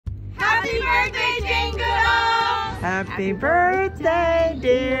Happy birthday,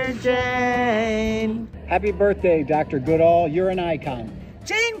 dear Jane. Happy birthday, Dr. Goodall. You're an icon.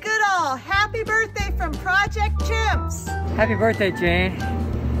 Jane Goodall, happy birthday from Project Chimps. Happy birthday, Jane.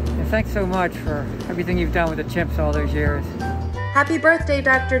 And thanks so much for everything you've done with the Chimps all those years. Happy birthday,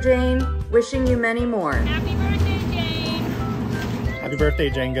 Dr. Jane. Wishing you many more. Happy birthday, Jane. Happy birthday,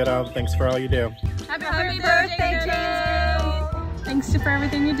 Jane Goodall. Thanks for all you do. Happy birthday, Jane. Thanks for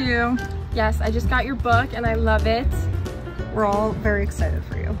everything you do. Yes, I just got your book and I love it. We're all very excited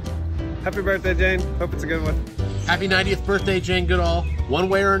for you. Happy birthday, Jane. Hope it's a good one. Happy 90th birthday, Jane Goodall. One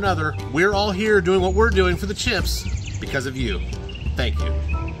way or another, we're all here doing what we're doing for the Chimps because of you. Thank you.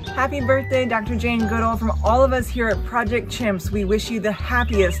 Happy birthday, Dr. Jane Goodall. From all of us here at Project Chimps, we wish you the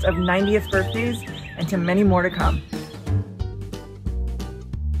happiest of 90th birthdays and to many more to come.